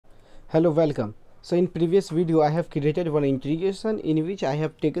Hello, welcome. So in previous video I have created one integration in which I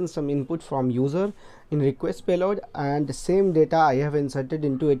have taken some input from user in request payload and the same data I have inserted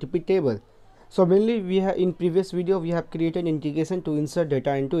into ATP table. So mainly we have in previous video we have created integration to insert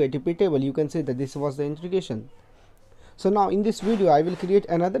data into ATP table. You can say that this was the integration. So now in this video I will create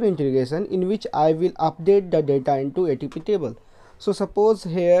another integration in which I will update the data into ATP table. So suppose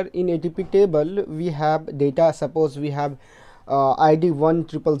here in ATP table we have data, suppose we have ID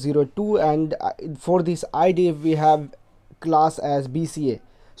 10002 and for this ID we have class as BCA.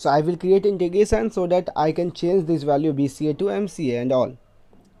 So I will create integration so that I can change this value BCA to MCA and all.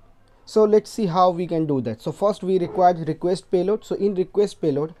 So let's see how we can do that. So first we require request payload. So in request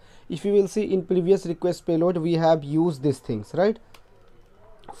payload, if you will see in previous request payload we have used these things, right,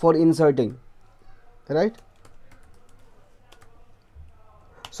 for inserting, right?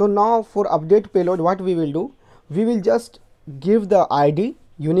 So now for update payload what we will do, we will just give the ID,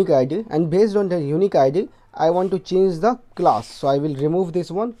 unique ID, and based on the unique ID I want to change the class. So I will remove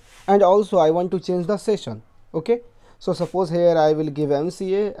this one and also I want to change the session. Okay, so suppose here I will give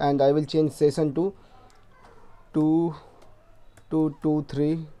MCA and I will change session to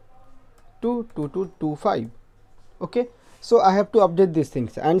 2223 to 2225. okay, so I have to update these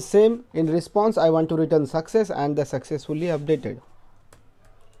things, and same in response I want to return success and the successfully updated.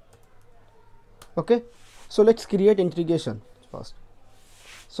 Okay, so let's create integration first.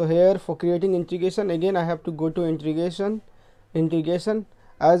 So here for creating integration, again I have to go to integration,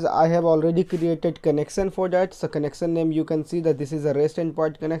 as I have already created connection for that. So connection name, you can see that this is a REST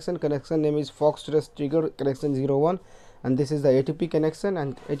endpoint connection name is Fox REST trigger connection 01, and this is the ATP connection,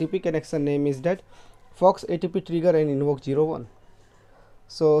 and ATP connection name is that Fox ATP trigger and invoke 01.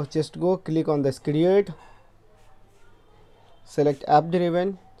 So just go click on this create, select app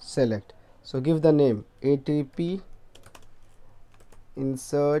driven, select, so give the name ATP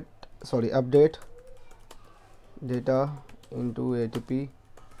update data into ATP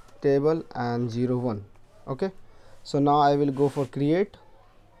table and 01. okay, so now I will go for create.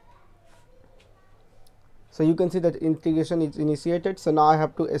 So you can see that integration is initiated. So now I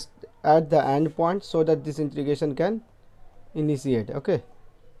have to add the endpoint so that this integration can initiate. Okay,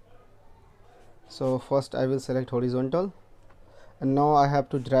 so first I will select horizontal, and now I have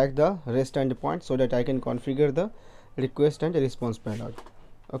to drag the REST endpoint so that I can configure the request and response payload.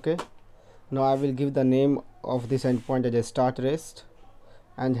 Okay, now I will give the name of this endpoint as a start REST,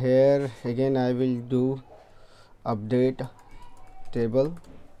 and here again I will do update table.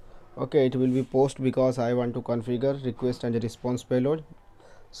 Okay, it will be post because I want to configure request and response payload.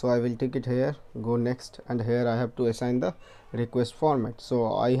 So I will take it here, go next, and here I have to assign the request format.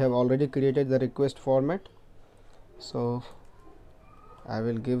 So I have already created the request format, so I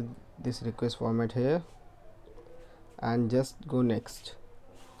will give this request format here and just go next.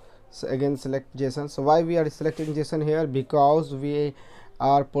 So again select JSON. So why we are selecting JSON here? Because we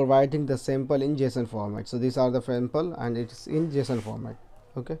are providing the sample in JSON format. So these are the sample and it is in JSON format.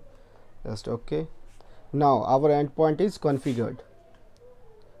 Okay, just okay. Now our endpoint is configured.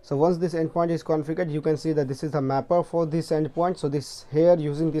 So once this endpoint is configured, you can see that this is the mapper for this endpoint. So this here,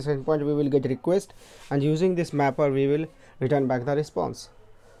 using this endpoint we will get request, and using this mapper we will return back the response.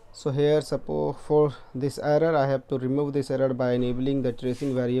 So here suppose for this error I have to remove this error by enabling the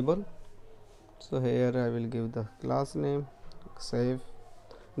tracing variable. So here I will give the class name, save.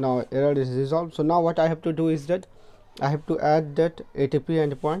 Now error is resolved. So now what I have to do is that I have to add that ATP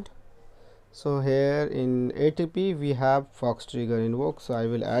endpoint. So here in ATP we have Fox trigger invoke, so I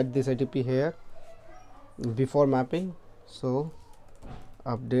will add this ATP here before mapping. So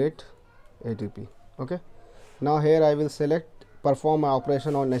update ATP. Okay, now here I will select perform an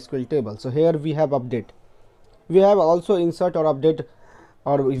operation on SQL table. So here we have update, we have also insert or update,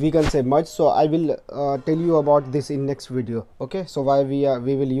 or we can say merge. So I will tell you about this in next video. Okay, so why we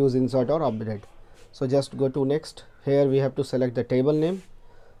will use insert or update. So just go to next. Here we have to select the table name,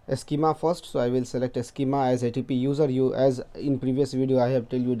 schema first. So I will select a schema as ATP user. As in previous video I have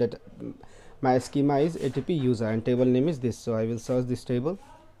tell you that my schema is ATP user and table name is this. So I will search this table.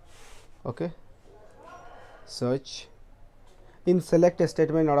 Okay, search. In select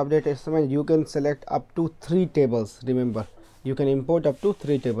statement or update statement you can select up to 3 tables. Remember, you can import up to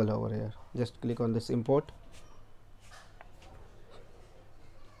 3 tables over here. Just click on this import.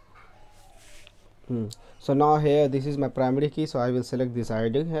 So now here this is my primary key, so I will select this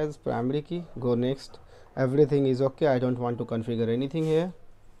ID as primary key, go next. Everything is okay, I don't want to configure anything here.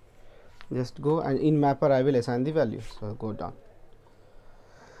 Just go, and in mapper I will assign the value. So go down.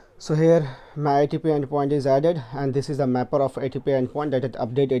 So here my ATP endpoint is added, and this is the mapper of ATP endpoint that it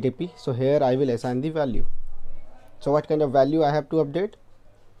update ATP. So here I will assign the value. So what kind of value I have to update?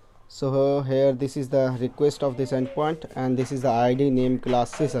 So here this is the request of this endpoint, and this is the ID, name,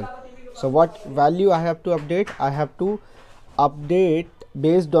 class, session. So what value I have to update? I have to update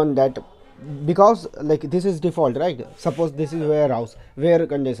based on that, because like this is default, right? Suppose this is warehouse where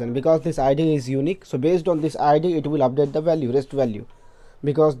condition, because this ID is unique, so based on this ID it will update the value, rest value,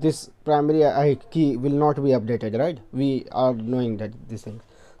 because this primary key will not be updated, right? We are knowing that this thing.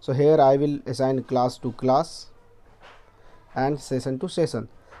 So here I will assign class to class and session to session.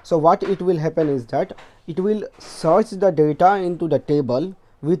 So what it will happen is that it will search the data into the table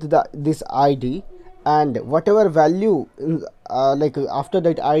with this ID, and whatever value like after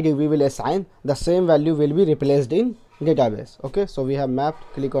that ID we will assign, the same value will be replaced in database. Okay, so we have mapped,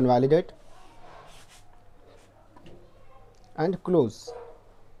 click on validate and close.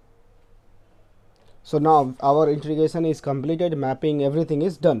 So now our integration is completed, mapping, everything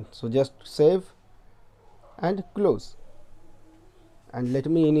is done. So just save and close, and let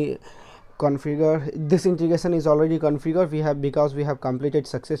me configure. This integration is already configured, because we have completed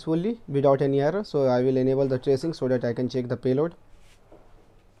successfully without any error. So I will enable the tracing so that I can check the payload.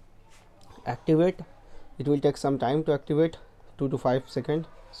 Activate, it will take some time to activate, 2 to 5 seconds.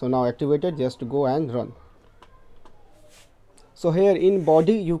 So now activated, just go and run. So here in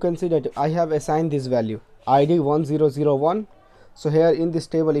body you can see that I have assigned this value, ID 1001. So here in this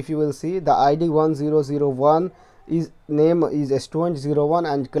table, if you will see, the ID 1001 is name is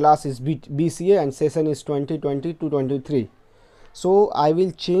student01 and class is BCA and session is 2020 to 23. So I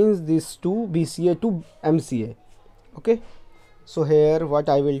will change this to BCA to MCA. Okay, so here what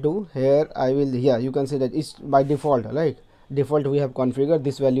I will do, here I will, yeah, you can see that it's by default, right? Default we have configured,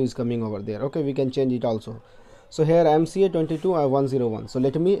 this value is coming over there. Okay, we can change it also. So here MCA 22 101. So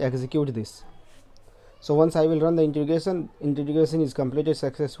let me execute this. So once I will run the integration is completed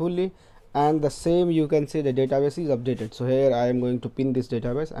successfully, and the same you can see the database is updated. So here I am going to pin this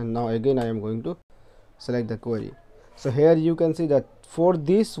database, and now again I am going to select the query. So here you can see that for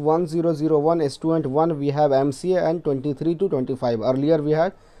this 1001 student 1 we have MCA and 23 to 25. Earlier we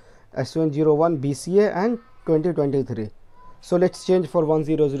had student 01 BCA and 2023. So let's change for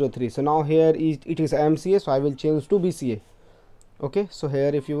 1003. So now here it is MCA, so I will change to BCA. Okay, so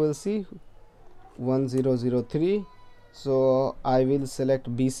here if you will see 1003, so I will select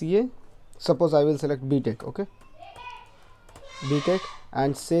BCA. Suppose I will select BTech. Okay, BTech,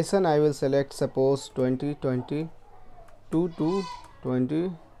 and session I will select suppose 2022 to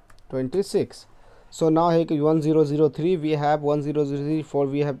 2026. So now here 1003 we have 1004,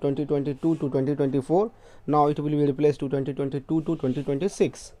 we have 2022 to 2024. Now it will be replaced to 2022 to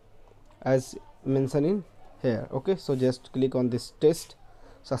 2026 as mentioned in here. Okay, so just click on this test.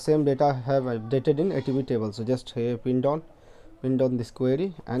 So same data have updated in Atp table. So just here pin down this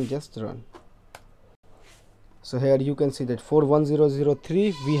query and just run. So here you can see that for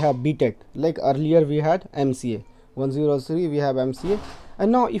 1003 we have BTech, like earlier we had MCA. 103 we have MCA,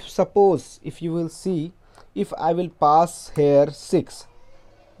 and now if you will see, if I will pass here 6,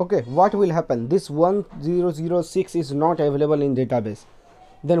 okay, what will happen? This 1006 is not available in database.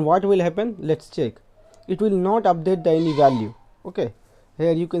 Then what will happen? Let's check. It will not update the any value. Okay,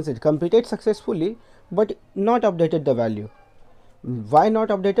 here you can see it completed successfully but not updated the value. Why not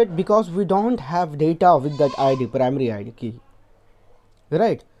updated? Because we don't have data with that ID, primary ID key,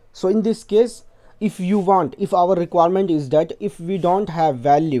 right? So in this case, if our requirement is that if we don't have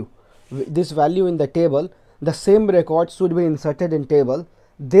this value in the table, the same record should be inserted in table,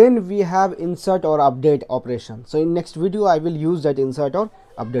 then we have insert or update operation. So in next video I will use that insert or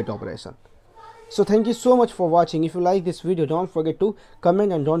update operation. So thank you so much for watching. If you like this video, don't forget to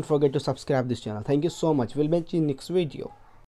comment and don't forget to subscribe this channel. Thank you so much. We'll meet you in next video.